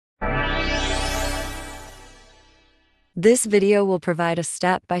This video will provide a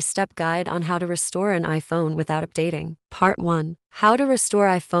step-by-step guide on how to restore an iPhone without updating. Part 1. How to restore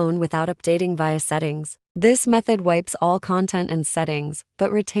iPhone without updating via settings. This method wipes all content and settings,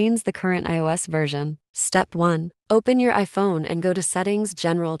 but retains the current iOS version. Step 1. Open your iPhone and go to Settings,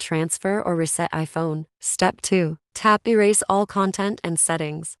 General, Transfer or Reset iPhone. Step 2. Tap Erase all content and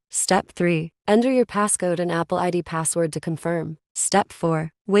settings. Step 3. Enter your passcode and Apple ID password to confirm. Step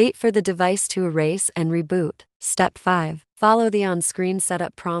 4. Wait for the device to erase and reboot. Step 5. Follow the on-screen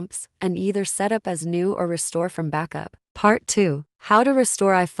setup prompts and either set up as new or restore from backup. Part 2. How to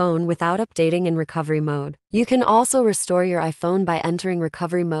restore iPhone without updating in recovery mode. You can also restore your iPhone by entering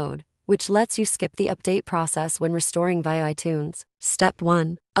recovery mode, which lets you skip the update process when restoring via iTunes. Step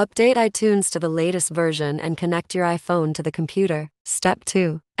 1. Update iTunes to the latest version and connect your iPhone to the computer. Step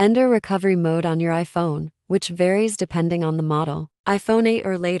 2. Enter recovery mode on your iPhone, which varies depending on the model. iPhone 8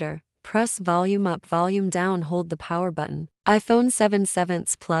 or later, press volume up, volume down, hold the power button. iPhone 7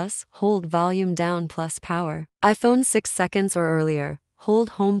 seconds plus, hold volume down plus power. iPhone 6 seconds or earlier, hold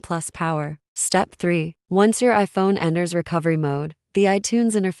home plus power. Step 3. Once your iPhone enters recovery mode, the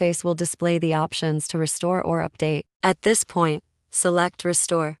iTunes interface will display the options to restore or update. At this point, select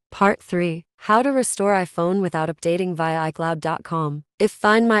Restore. Part 3. How to restore iPhone without updating via iCloud.com. If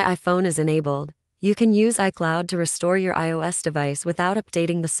Find My iPhone is enabled, you can use iCloud to restore your iOS device without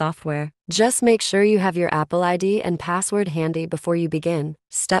updating the software. Just make sure you have your Apple ID and password handy before you begin.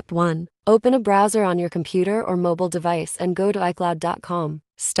 Step 1. Open a browser on your computer or mobile device and go to iCloud.com.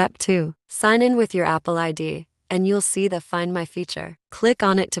 Step 2. Sign in with your Apple ID, and you'll see the Find My feature. Click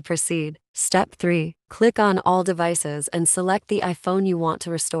on it to proceed. Step 3. Click on All Devices and select the iPhone you want to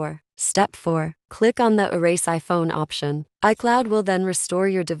restore. Step 4. Click on the Erase iPhone option. iCloud will then restore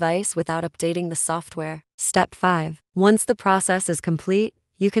your device without updating the software. Step 5. Once the process is complete,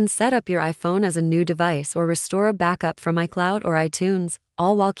 you can set up your iPhone as a new device or restore a backup from iCloud or iTunes,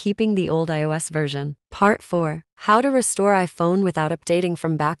 all while keeping the old iOS version. Part 4. How to restore iPhone without updating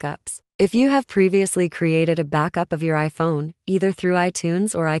from backups. If you have previously created a backup of your iPhone, either through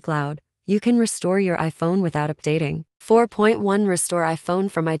iTunes or iCloud, you can restore your iPhone without updating. 4.1 Restore iPhone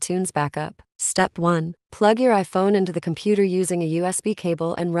from iTunes Backup. Step 1. Plug your iPhone into the computer using a USB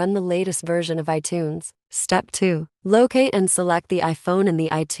cable and run the latest version of iTunes. Step 2. Locate and select the iPhone in the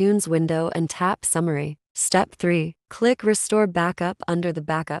iTunes window and tap Summary. Step 3. Click Restore Backup under the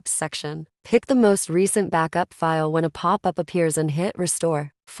Backups section. Pick the most recent backup file when a pop-up appears and hit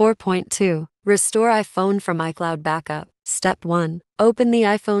Restore. 4.2. Restore iPhone from iCloud Backup. Step 1. Open the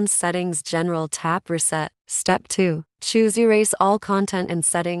iPhone Settings, General, tap Reset. Step 2. Choose Erase all content and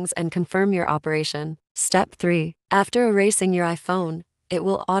settings and confirm your operation. Step 3. After erasing your iPhone, it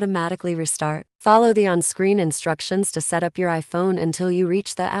will automatically restart. Follow the on-screen instructions to set up your iPhone until you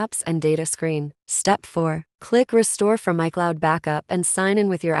reach the Apps and Data screen. Step 4. Click Restore from iCloud Backup and sign in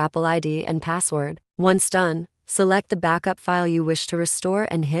with your Apple ID and password. Once done, select the backup file you wish to restore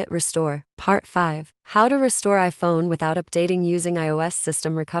and hit Restore. Part 5. How to restore iPhone without updating using iOS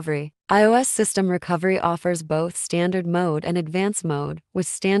System Recovery. iOS System Recovery offers both Standard Mode and Advanced Mode, with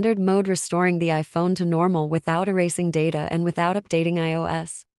Standard Mode restoring the iPhone to normal without erasing data and without updating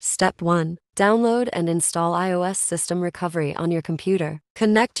iOS. Step 1. Download and install iOS System Recovery on your computer.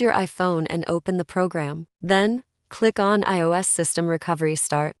 Connect your iPhone and open the program. Then, click on iOS System Recovery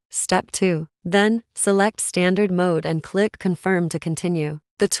Start. Step 2. Then, select Standard Mode and click Confirm to continue.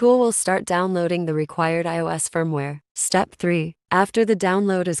 The tool will start downloading the required iOS firmware. Step 3. After the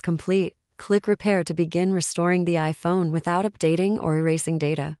download is complete, click Repair to begin restoring the iPhone without updating or erasing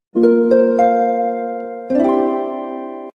data.